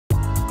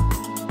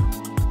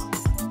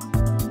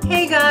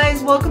Hey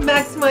guys, welcome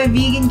back to my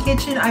vegan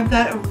kitchen. I've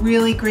got a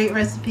really great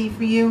recipe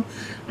for you.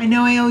 I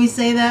know I always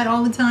say that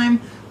all the time,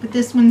 but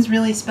this one's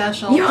really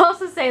special. You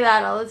also say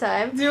that all the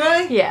time. Do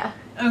I? Yeah.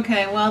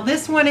 Okay, well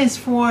this one is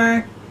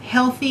for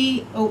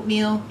healthy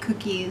oatmeal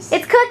cookies.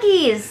 It's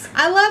cookies!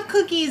 I love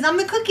cookies. I'm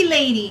the cookie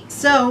lady.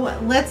 So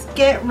let's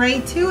get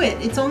right to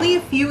it. It's only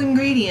a few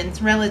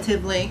ingredients,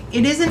 relatively.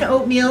 It is an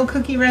oatmeal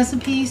cookie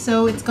recipe,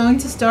 so it's going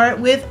to start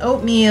with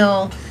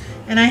oatmeal.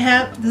 And I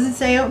have, does it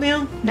say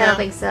oatmeal? No. I don't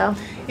think so.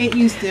 It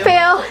used to.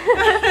 Fail!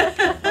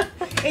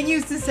 It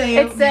used to say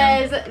It oatmeal.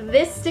 says,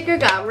 this sticker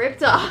got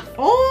ripped off.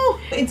 Oh!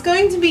 It's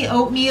going to be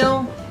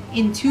oatmeal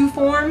in two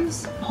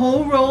forms.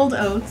 Whole rolled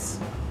oats,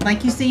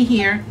 like you see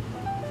here.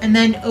 And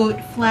then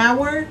oat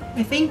flour.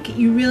 I think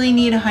you really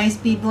need a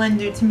high-speed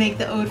blender to make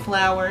the oat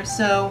flour.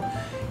 So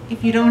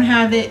if you don't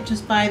have it,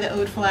 just buy the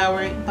oat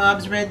flour at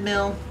Bob's Red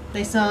Mill.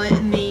 They sell it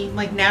in the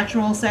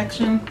natural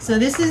section. So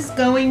this is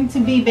going to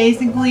be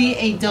basically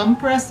a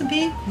dump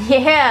recipe.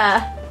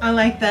 Yeah. I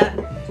like that.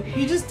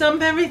 You just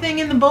dump everything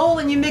in the bowl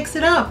and you mix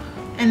it up.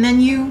 And then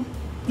you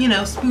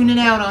spoon it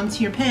out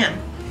onto your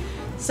pan.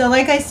 So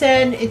like I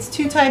said, it's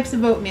two types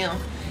of oatmeal.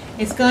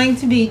 It's going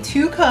to be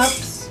 2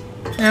 cups.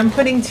 And I'm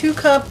putting 2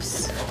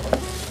 cups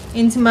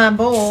into my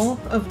bowl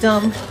of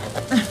dump.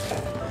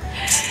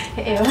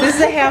 Ew. This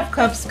is a 1/2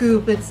 cup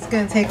scoop. It's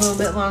going to take a little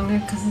bit longer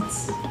because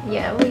it's...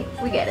 Yeah,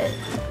 we get it.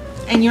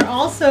 And you're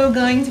also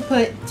going to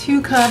put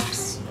 2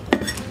 cups.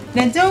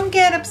 Now don't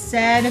get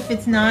upset if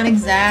it's not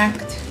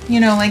exact.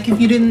 Like if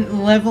you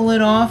didn't level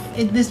it off.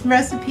 This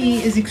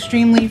recipe is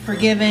extremely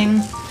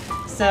forgiving.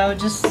 So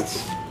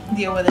just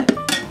deal with it.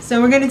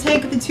 So we're going to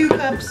take the 2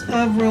 cups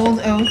of rolled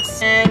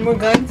oats and we're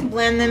going to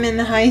blend them in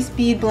the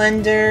high-speed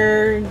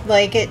blender,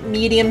 like at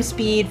medium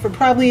speed for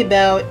probably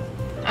about,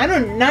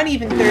 not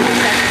even 30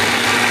 seconds.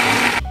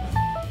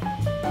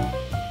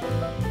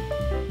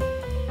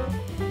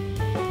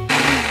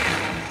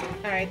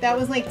 Alright, that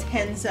was like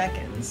 10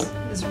 seconds.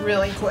 It was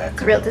really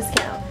quick. Real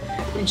discount.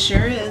 It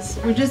sure is.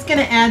 We're just going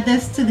to add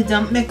this to the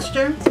dump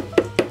mixture.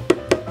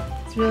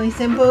 It's really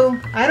simple.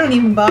 I don't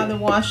even bother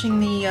washing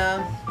the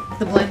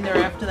blender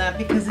after that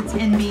because it's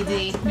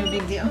NBD, no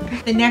big deal.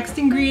 The next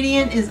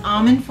ingredient is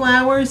almond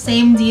flour,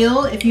 same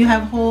deal. If you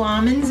have whole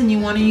almonds and you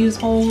want to use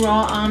whole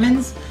raw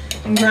almonds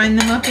and grind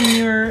them up in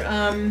your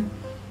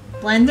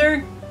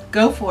blender,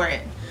 go for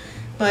it.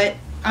 But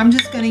I'm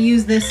just going to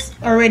use this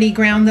already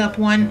ground up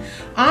one.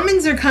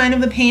 Almonds are kind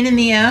of a pain in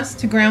the ass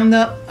to ground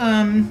up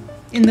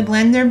in the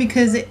blender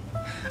because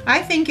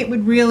I think it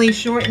would really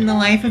shorten the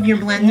life of your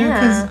blender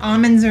because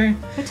almonds are...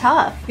 They're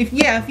tough. If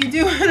you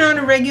do it on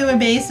a regular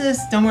basis,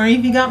 don't worry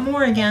if you got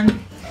more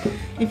again.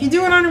 If you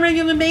do it on a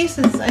regular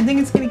basis, I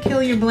think it's going to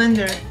kill your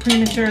blender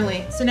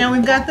prematurely. So now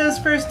we've got those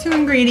first 2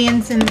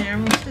 ingredients in there.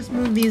 Let's just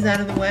move these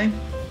out of the way.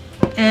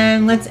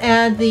 And let's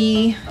add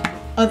the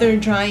other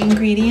dry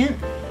ingredient.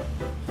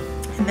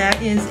 And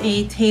that is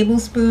a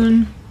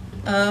tablespoon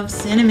of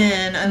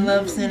cinnamon. I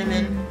love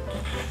cinnamon.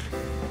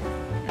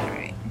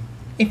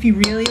 If you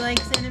really like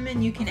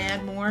cinnamon, you can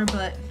add more,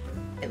 but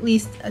at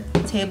least a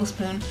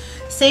tablespoon.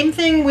 Same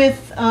thing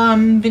with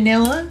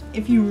vanilla.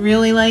 If you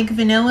really like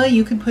vanilla,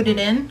 you could put it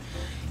in.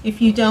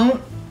 If you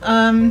don't,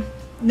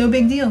 no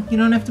big deal. You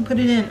don't have to put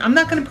it in. I'm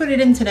not going to put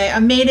it in today. I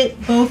made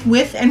it both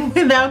with and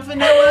without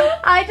vanilla.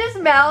 I just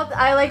mouthed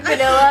I like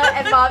vanilla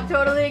and Mom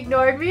totally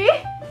ignored me.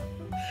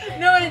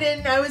 No, I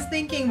didn't. I was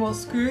thinking, well,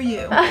 screw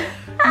you.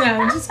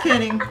 No, just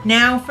kidding.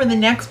 Now for the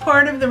next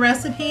part of the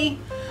recipe,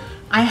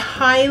 I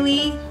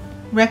highly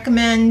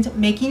recommend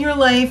making your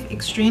life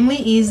extremely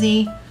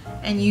easy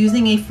and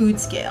using a food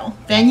scale.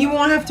 Then you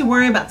won't have to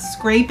worry about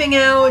scraping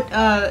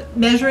out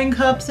measuring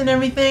cups and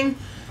everything.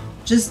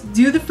 Just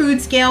do the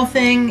food scale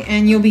thing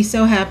and you'll be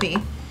so happy.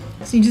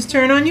 So you just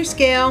turn on your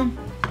scale,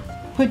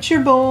 put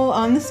your bowl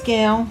on the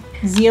scale,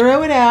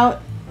 zero it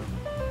out.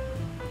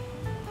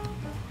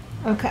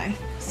 Okay,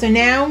 so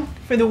now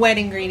for the wet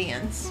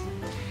ingredients.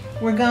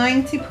 We're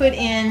going to put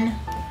in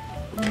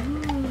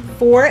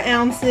 4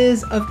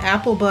 ounces of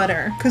apple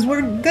butter because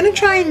we're gonna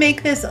try and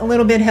make this a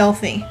little bit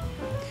healthy.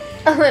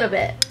 A little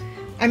bit.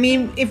 I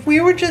mean, if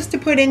we were just to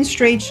put in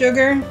straight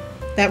sugar,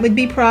 that would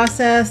be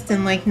processed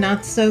and like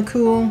not so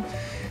cool.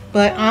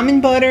 But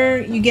almond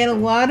butter, you get a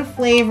lot of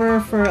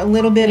flavor for a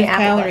little bit of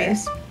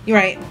calories. You're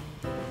right,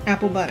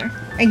 apple butter.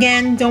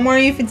 Again, don't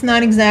worry if it's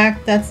not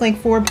exact. That's like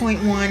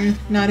 4.1,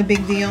 not a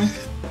big deal.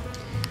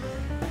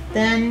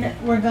 Then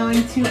we're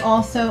going to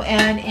also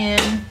add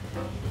in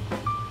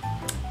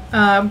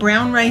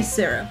brown rice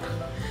syrup.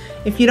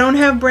 If you don't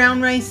have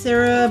brown rice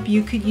syrup,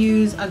 you could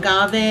use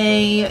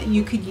agave,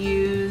 you could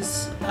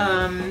use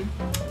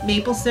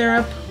maple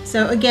syrup.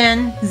 So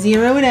again,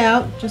 zero it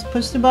out, just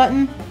push the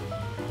button.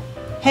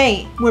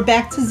 Hey, we're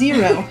back to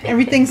 0.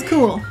 Everything's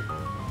cool.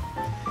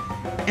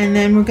 And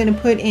then we're going to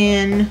put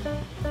in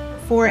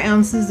 4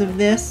 ounces of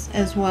this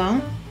as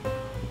well.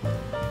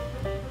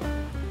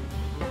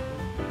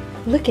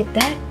 Look at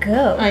that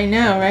go. I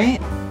know,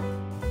 right?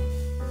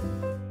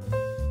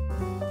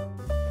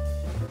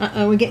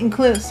 Uh-oh, we're getting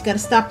close. Gotta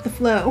stop the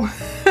flow.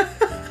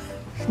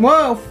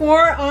 Whoa,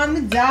 4 on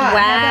the dot.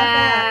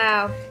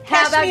 Wow.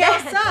 How about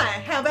that?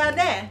 Outside. How about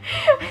that?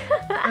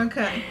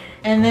 Okay.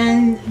 And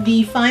then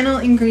the final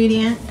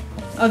ingredient,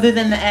 other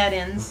than the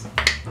add-ins,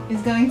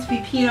 is going to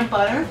be peanut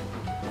butter.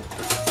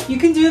 You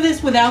can do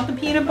this without the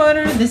peanut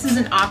butter. This is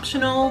an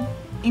optional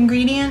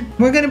ingredient.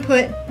 We're gonna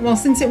put, well,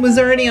 since it was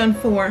already on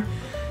 4,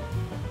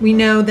 we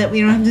know that we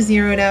don't have to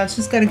zero it out. It's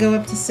just gotta go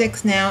up to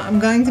 6 now. I'm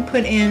going to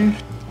put in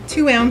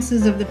 2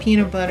 ounces of the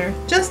peanut butter,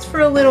 just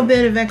for a little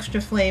bit of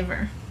extra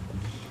flavor.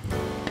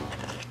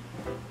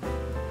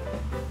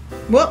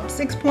 Whoop,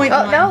 6.1.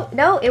 Oh,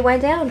 no, it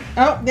went down.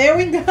 Oh, there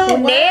we go.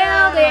 Nailed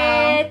Wow.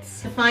 it.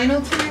 The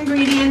final 2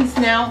 ingredients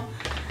now.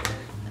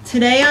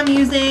 Today I'm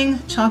using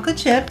chocolate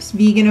chips,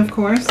 vegan of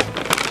course,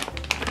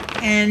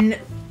 and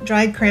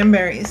dried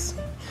cranberries.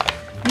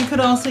 You could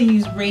also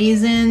use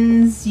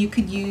raisins. You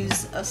could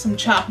use some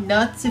chopped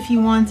nuts if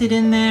you wanted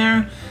in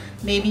there.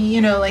 Maybe, you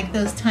know, like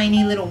those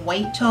tiny little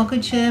white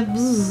chocolate chips.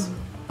 Ooh.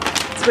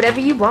 It's whatever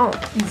you want.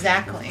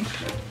 Exactly.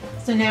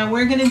 So now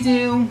we're gonna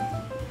do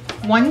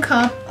 1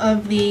 cup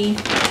of the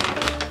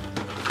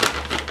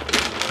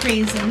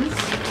raisins,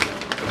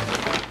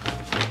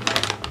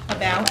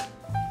 about.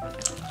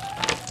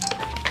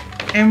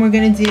 And we're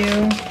gonna do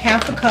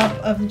half a cup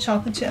of the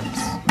chocolate chips.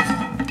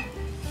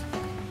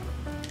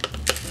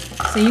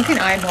 So you can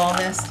eyeball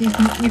this. You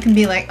can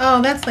be like,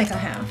 oh, that's like a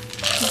half.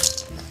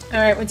 All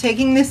right, we're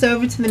taking this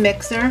over to the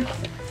mixer.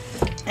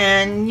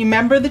 And you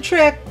remember the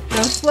trick,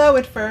 go slow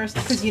at first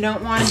because you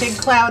don't want a big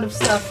cloud of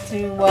stuff to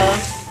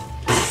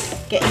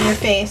get in your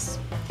face.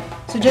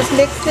 So just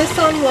mix this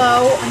on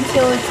low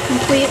until it's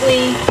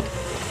completely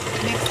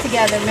mixed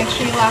together. Make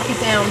sure you lock it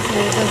down so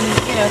that it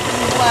doesn't, you know,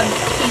 there's a lot of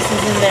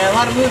pieces in there, a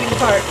lot of moving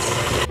parts.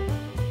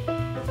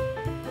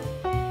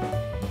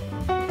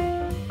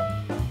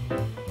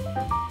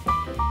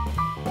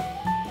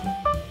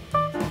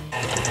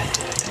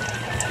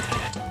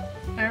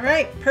 All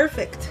right,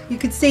 perfect. You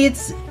can see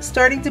it's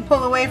starting to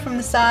pull away from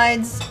the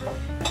sides.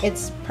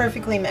 It's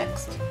perfectly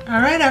mixed.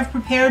 All right, I've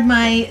prepared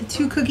my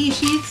 2 cookie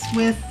sheets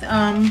with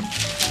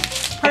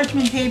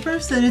parchment paper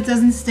so that it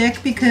doesn't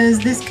stick, because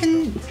this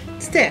can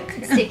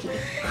stick. Sticky.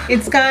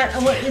 It's got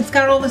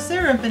all the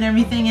syrup and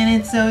everything in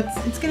it, so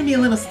it's gonna be a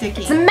little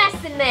sticky. It's a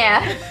mess in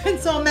there.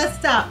 It's all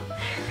messed up.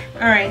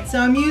 All right, so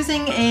I'm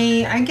using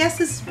I guess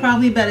this is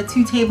probably about a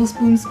 2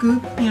 tablespoon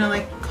scoop, you know,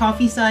 like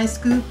coffee size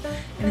scoop,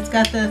 and it's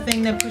got the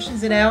thing that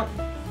pushes it out.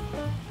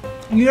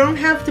 You don't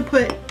have to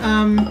put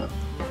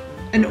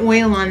an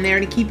oil on there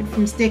to keep it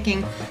from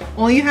sticking.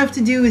 All you have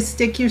to do is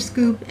stick your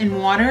scoop in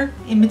water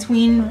in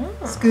between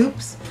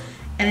scoops,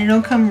 and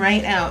it'll come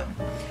right out.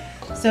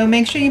 So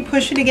make sure you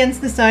push it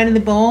against the side of the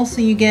bowl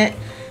so you get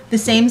the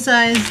same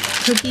size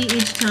cookie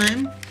each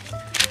time.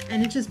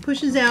 And it just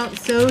pushes out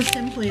so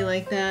simply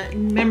like that.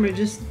 And remember,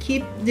 just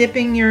keep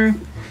dipping your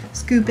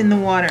scoop in the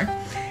water.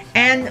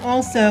 And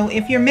also,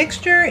 if your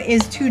mixture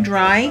is too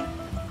dry,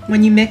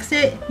 when you mix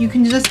it, you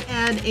can just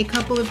add a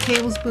couple of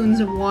tablespoons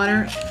of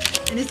water,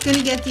 and it's going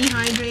to get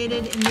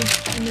dehydrated in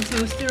the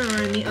toaster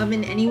or in the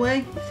oven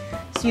anyway,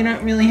 so you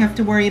don't really have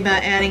to worry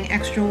about adding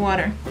extra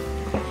water.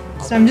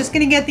 So I'm just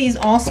going to get these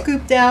all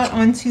scooped out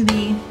onto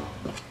the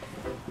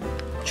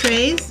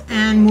trays,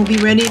 and we'll be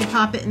ready to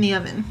pop it in the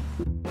oven.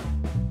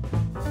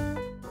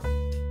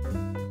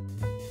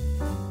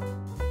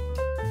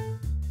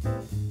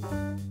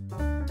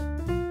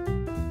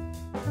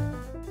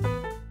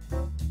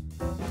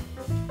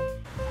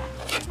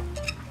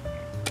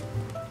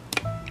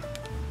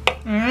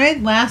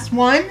 Alright, last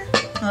one.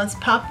 Let's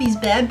pop these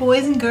bad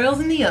boys and girls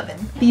in the oven.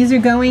 These are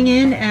going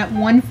in at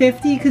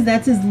 150 because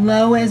that's as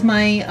low as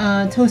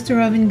my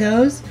toaster oven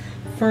goes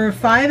for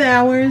 5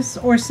 hours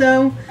or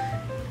so.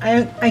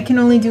 I can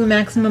only do a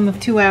maximum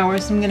of 2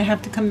 hours, so I'm going to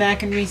have to come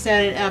back and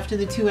reset it after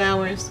the 2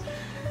 hours.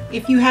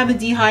 If you have a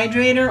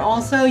dehydrator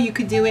also, you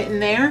could do it in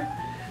there.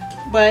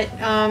 But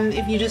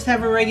if you just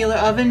have a regular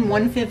oven,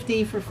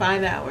 150 for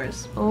 5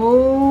 hours.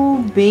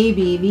 Oh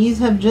baby, these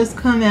have just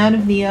come out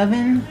of the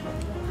oven.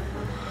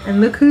 And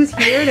look who's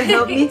here to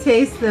help me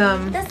taste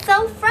them. They're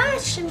so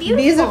fresh and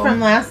beautiful. These are from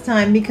last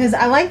time because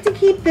I like to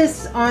keep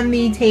this on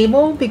the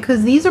table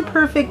because these are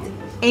perfect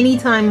any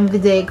time of the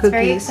day cookies. It's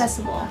very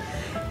accessible.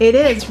 It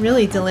is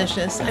really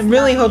delicious. I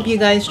really hope you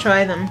guys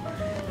try them.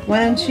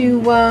 Why don't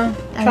you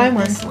try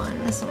one? This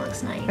one. This one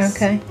looks nice.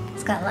 Okay.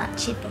 It's got a lot of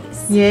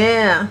chippies.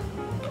 Yeah.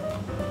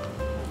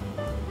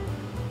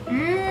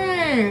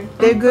 Mmm.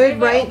 They're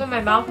good, right? Open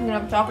my mouth and then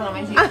I'm chocolate on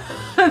my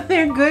teeth.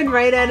 They're good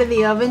right out of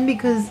the oven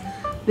because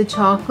the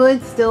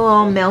chocolate's still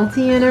all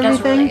melty and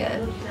everything. That's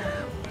really good.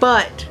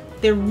 But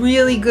they're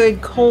really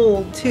good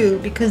cold too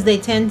because they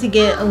tend to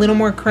get a little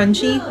more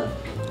crunchy.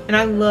 And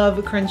I love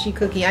a crunchy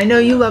cookie. I know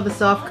you love a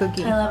soft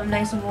cookie. I love them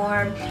nice and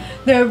warm.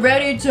 They're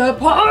ready to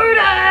party!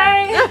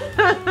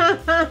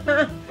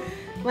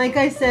 Like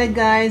I said,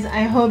 guys,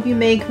 I hope you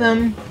make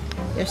them.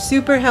 They're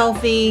super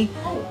healthy.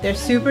 They're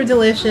super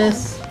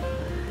delicious.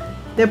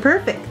 They're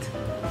perfect.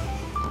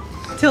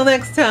 Till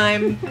next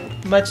time,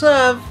 much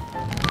love.